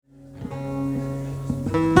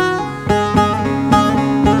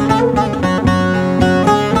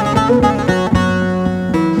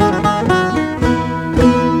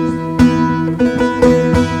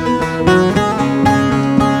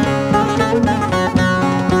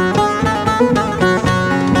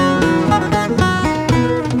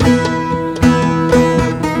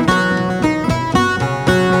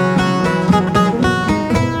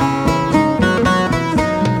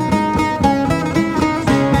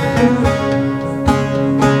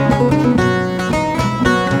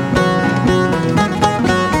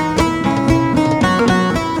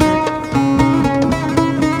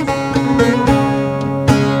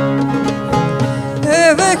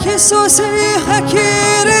sosi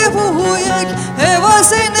hakiri buyek Eva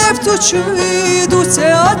Zeynep tuçuy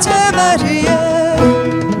dute atemeriye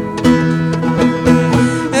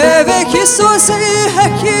Eve ki sosi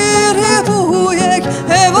hakiri buyek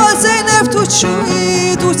Eva Zeynep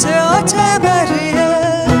tuçuy dute atemeriye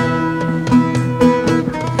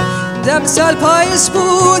Demsel payız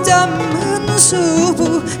bu demmin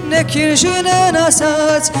subu Nekirjine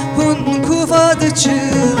nasat hun kuvadıcı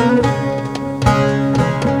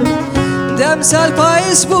Demsel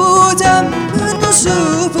payız bu demmin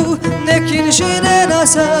subu Nekirjine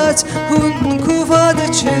nasat hun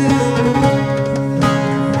kuvadıcı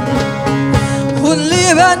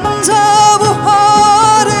Hunli benza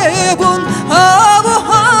buhare bun Ha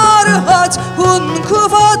buhar hat hun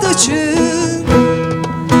kuvadıcı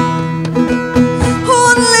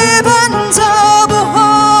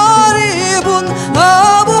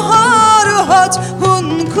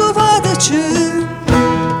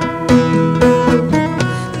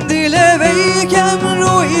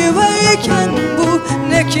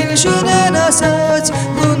Nekinjine nasat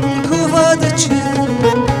hun kuvadıcı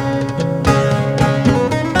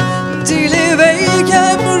Dili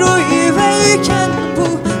veyken ruhi veyken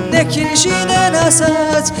bu Nekinjine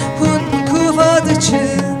nasat hun kuvadıcı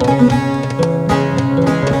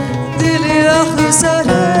Dili ahı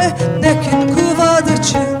sare nekin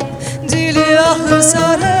kuvadıcı Dili ahı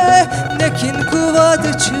sare nekin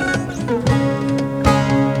kuvadıcı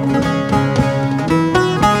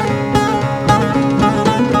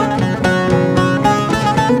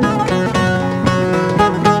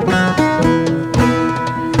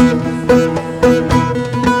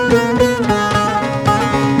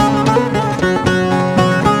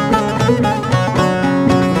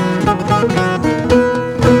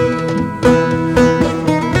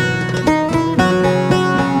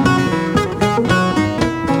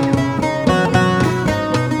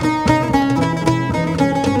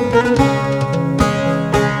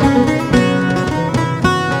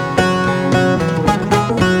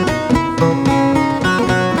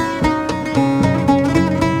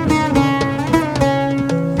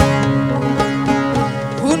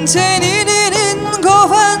Teninin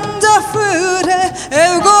govenda fıre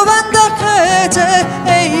Ev govenda kete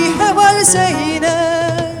Ey heval zeyne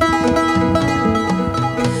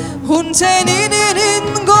Hun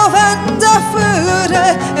teninin govenda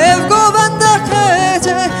fıre Ev govenda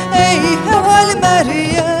kete Ey heval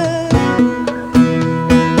meriye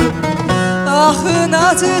Ahın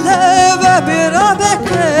adile ve bir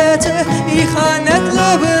abekete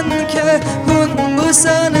İhanetle binke Hun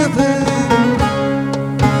mısanıbın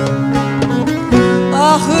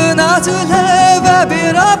Ahın adile ve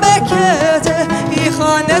bir abekete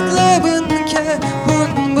İhanetle binke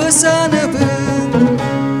hun bısanıbın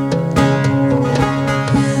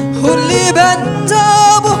Hulli bende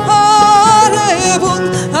buhare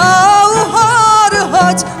bun Ha uhar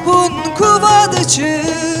hat hun kuvadıcı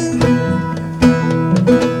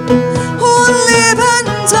Hulli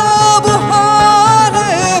bende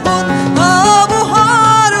buhare bun Ha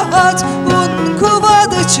buhar hat hun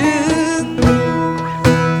kuvadıcı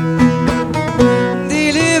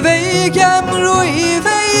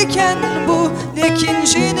Bu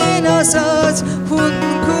nekinjine nasat hun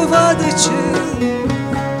kuvadıcı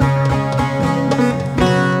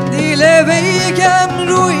Dile veyken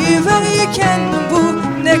ruhi veyken bu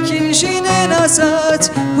nekinjine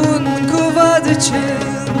nasat hun kuvadıcı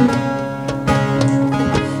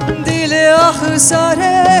Dile ahı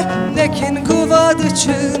sare nekin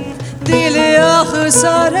kuvadıcı Dile ahı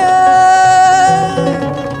sare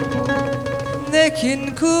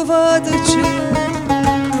nekin kuvadıcı